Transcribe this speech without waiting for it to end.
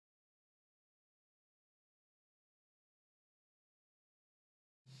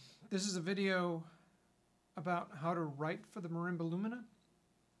This is a video about how to write for the Marimba Lumina.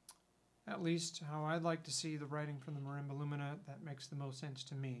 At least how I'd like to see the writing from the Marimba Lumina. That makes the most sense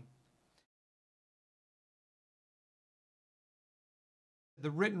to me.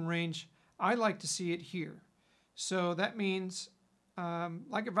 The written range, I like to see it here. So that means,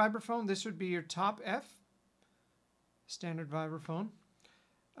 like a vibraphone, this would be your top F, standard vibraphone.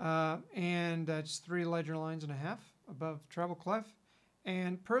 And that's 3 ledger lines and a half above treble clef.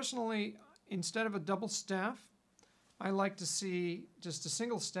 And personally, instead of a double staff, I like to see just a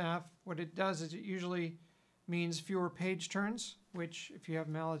single staff. What it does is it usually means fewer page turns, which if you have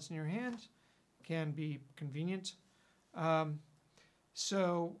mallets in your hand can be convenient. And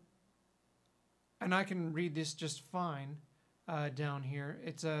I can read this just fine down here.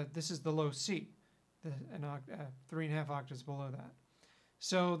 This is the low C, 3.5 octaves below that.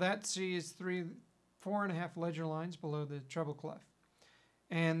 So that C is 4.5 ledger lines below the treble clef.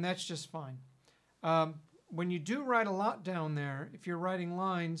 And that's just fine. When you do write a lot down there, if you're writing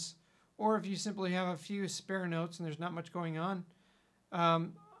lines, or if you simply have a few spare notes and there's not much going on,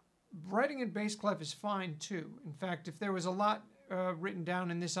 writing in bass clef is fine too. In fact, if there was a lot written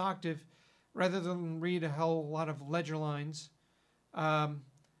down in this octave, rather than read a whole lot of ledger lines, I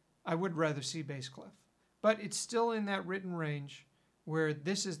would rather see bass clef. But it's still in that written range where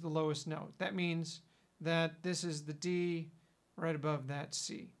this is the lowest note. That means that this is the D right above that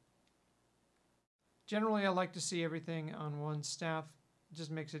C. Generally, I like to see everything on one staff. It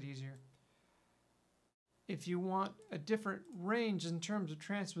just makes it easier. If you want a different range in terms of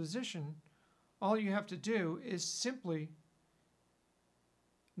transposition, all you have to do is simply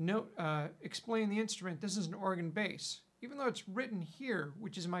explain the instrument. This is an organ bass. Even though it's written here,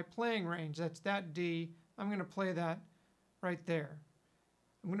 which is my playing range, that's that D, I'm going to play that right there.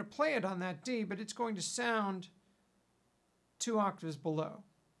 I'm going to play it on that D, but it's going to sound 2 octaves below.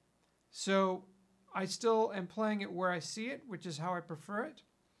 So I still am playing it where I see it, which is how I prefer it.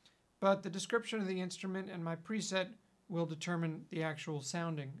 But the description of the instrument and my preset will determine the actual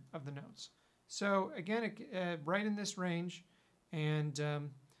sounding of the notes. So again, right in this range. And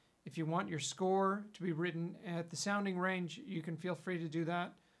if you want your score to be written at the sounding range, you can feel free to do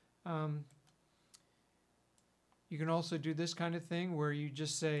that. You can also do this kind of thing where you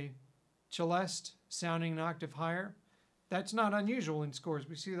just say celeste sounding an octave higher. That's not unusual in scores.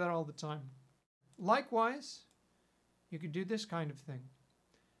 We see that all the time. Likewise, you could do this kind of thing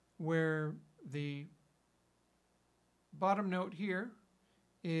where the bottom note here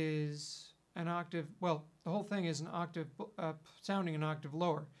is an octave, well, the whole thing is an octave, sounding an octave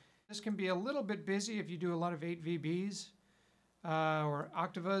lower. This can be a little bit busy if you do a lot of 8 VBs or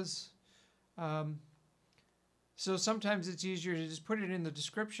octavas. So sometimes it's easier to just put it in the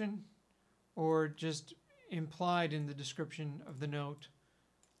description or just implied in the description of the note,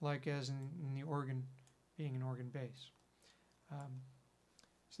 like as in the organ, being an organ bass.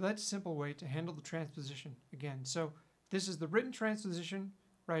 So that's a simple way to handle the transposition. Again, so this is the written transposition.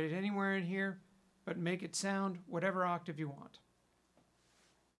 Write it anywhere in here, but make it sound whatever octave you want.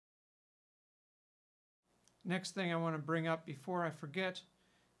 Next thing I want to bring up before I forget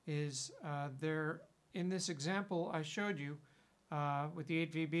is in this example I showed you with the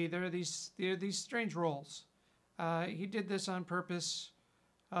 8 VB, there are these strange rolls. He did this on purpose.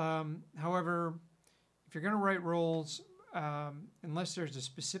 However, if you're going to write rolls, unless there's a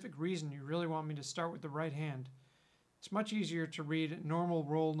specific reason you really want me to start with the right hand, it's much easier to read normal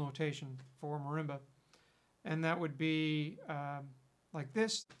roll notation for marimba. And that would be like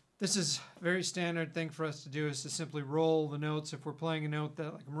this. This is a very standard thing for us to do, is to simply roll the notes. If we're playing a note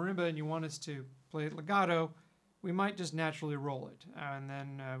that like a marimba and you want us to play it legato, we might just naturally roll it. And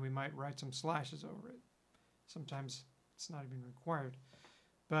then we might write some slashes over it. Sometimes it's not even required.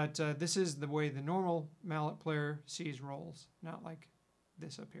 But this is the way the normal mallet player sees rolls, not like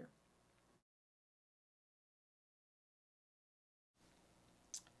this up here.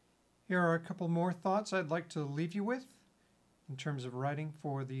 Here are a couple more thoughts I'd like to leave you with in terms of writing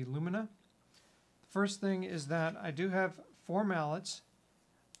for the Lumina. The first thing is that I do have 4 mallets,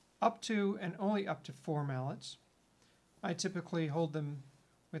 up to and only up to 4 mallets. I typically hold them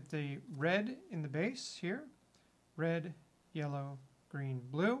with the red in the bass here, red, yellow, green,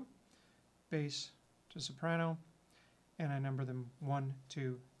 blue, bass to soprano, and I number them 1,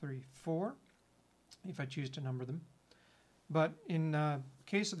 2, 3, 4, if I choose to number them. But in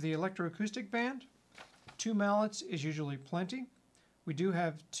case of the Electro-Acoustic Band, 2 mallets is usually plenty. We do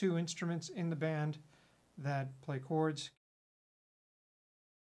have 2 instruments in the band that play chords.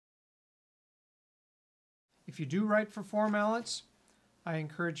 If you do write for 4 mallets, I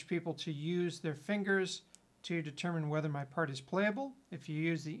encourage people to use their fingers to determine whether my part is playable. If you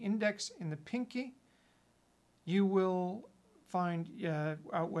use the index in the pinky, you will find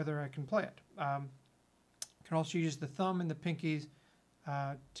out whether I can play it. You can also use the thumb and the pinkies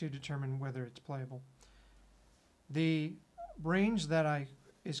to determine whether it's playable. The range that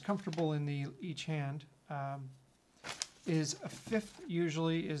is comfortable in each hand is a fifth.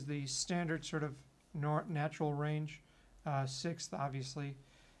 Usually is the standard sort of natural range. Sixth, obviously.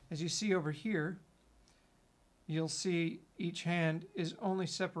 As you see over here, you'll see each hand is only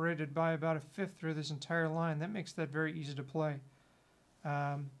separated by about a fifth through this entire line. That makes that very easy to play.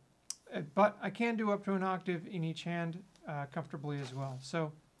 But I can do up to an octave in each hand comfortably as well.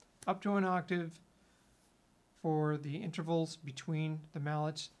 So up to an octave for the intervals between the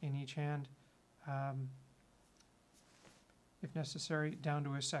mallets in each hand. If necessary, down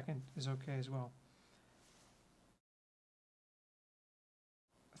to a second is okay as well.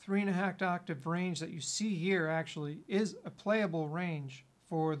 3.5 octave range that you see here actually is a playable range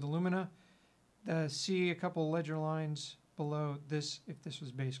for the Lumina. See a couple ledger lines below this, if this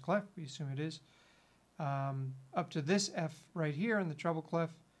was bass clef, we assume it is. Up to this F right here in the treble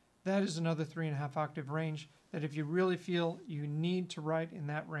clef, that is another 3.5 octave range that if you really feel you need to write in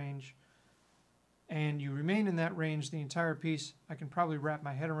that range and you remain in that range the entire piece, I can probably wrap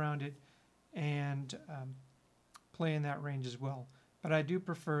my head around it and play in that range as well. But I do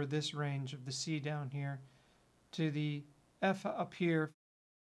prefer this range of the C down here to the F up here.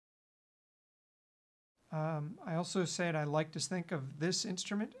 I also said I like to think of this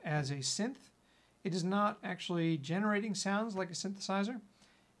instrument as a synth. It is not actually generating sounds like a synthesizer.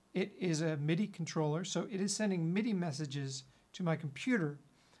 It is a MIDI controller, so it is sending MIDI messages to my computer,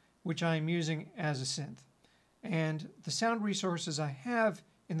 which I am using as a synth. And the sound resources I have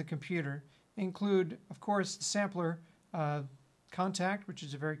in the computer include, of course, the sampler, Contact, which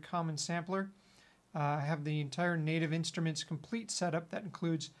is a very common sampler. I have the entire Native Instruments complete setup that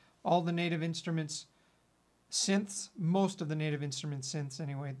includes all the Native Instruments synths, most of the Native Instruments synths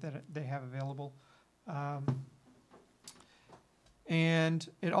anyway that they have available. And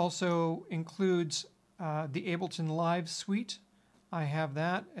it also includes the Ableton Live suite. I have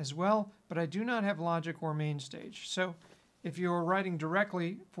that as well, but I do not have Logic or MainStage. So if you're writing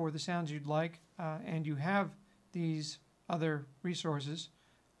directly for the sounds you'd like and you have these other resources,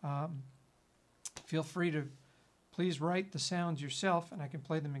 feel free to please write the sounds yourself and I can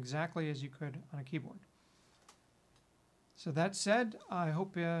play them exactly as you could on a keyboard. So that said, I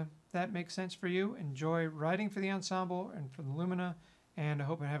hope that makes sense for you. Enjoy writing for the ensemble and for the Lumina, and I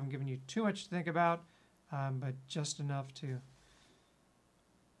hope I haven't given you too much to think about, but just enough to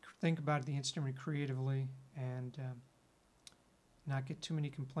think about the instrument creatively and not get too many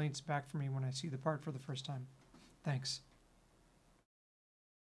complaints back from me when I see the part for the first time. Thanks.